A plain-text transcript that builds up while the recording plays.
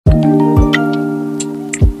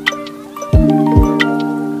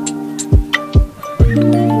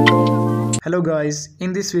Hello guys,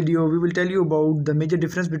 in this video we will tell you about the major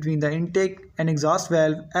difference between the intake and exhaust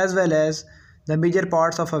valve as well as the major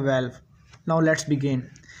parts of a valve. Now let's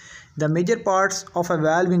begin. The major parts of a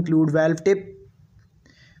valve include valve tip,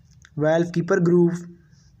 valve keeper groove,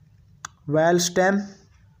 valve stem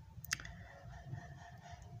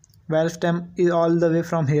is all the way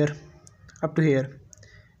from here up to here,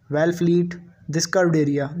 valve fleet, this curved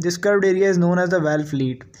area is known as the valve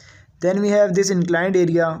fleet. Then we have this inclined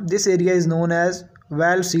area. This area is known as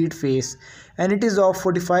valve seat face and it is of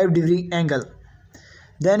 45-degree angle.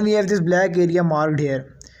 Then we have this black area marked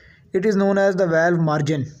here. It is known as the valve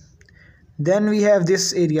margin. Then we have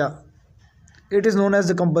this area. It is known as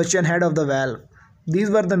the combustion head of the valve. These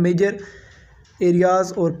were the major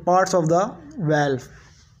areas or parts of the valve.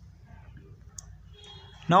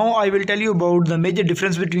 Now I will tell you about the major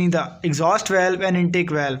difference between the exhaust valve and intake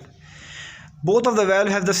valve. Both of the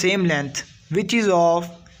valves have the same length, which is of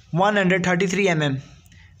 133 mm.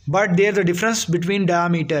 But there is a difference between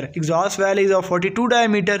diameter. Exhaust valve is of 42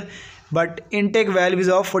 diameter, but intake valve is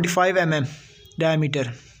of 45 mm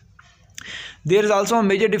diameter. There is also a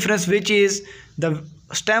major difference, which is the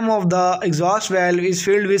stem of the exhaust valve is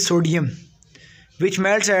filled with sodium, which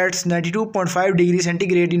melts at 92.5 degrees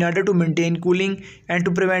centigrade in order to maintain cooling and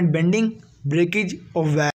to prevent bending, breakage of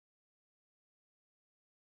valve.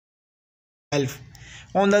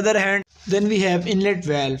 On the other hand, then we have inlet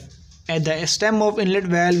valve. And the stem of inlet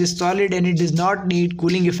valve is solid and it does not need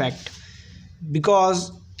cooling effect,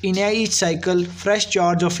 because in each cycle fresh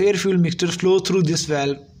charge of air fuel mixture flows through this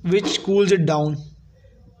valve, which cools it down.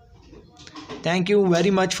 Thank you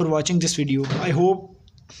very much for watching this video. I hope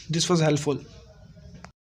this was helpful.